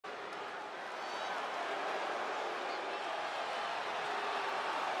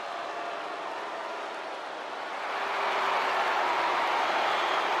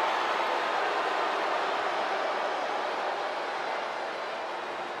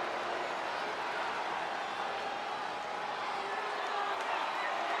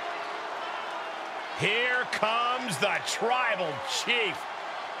the Tribal Chief.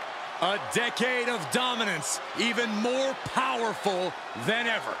 A decade of dominance, even more powerful than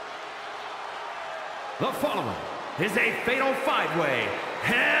ever. The following is a fatal five-way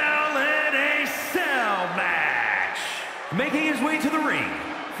Hell in a Cell match. Making his way to the ring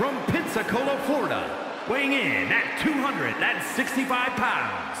from Pensacola, Florida, weighing in at 265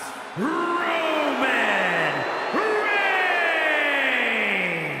 pounds, Roman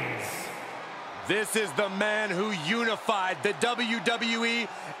Reigns. This is the man who unified the WWE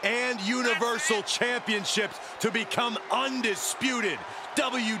and Universal Championships to become undisputed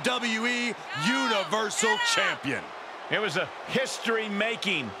WWE Universal Champion. It was a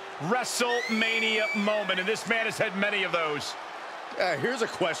history-making WrestleMania moment, and this man has had many of those. Here's a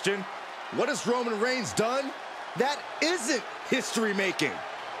question. What has Roman Reigns done that isn't history-making?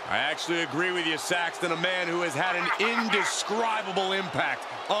 I actually agree with you, Saxton, a man who has had an indescribable impact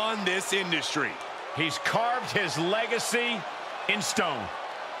on this industry. He's carved his legacy in stone.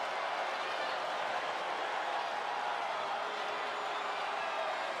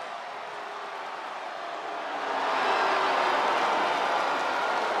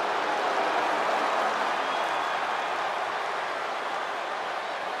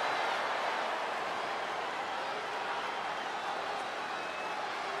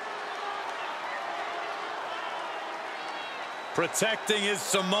 Protecting his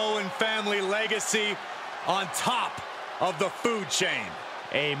Samoan family legacy on top of the food chain.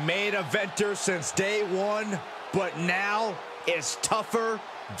 A main eventer since day one, but now is tougher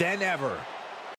than ever.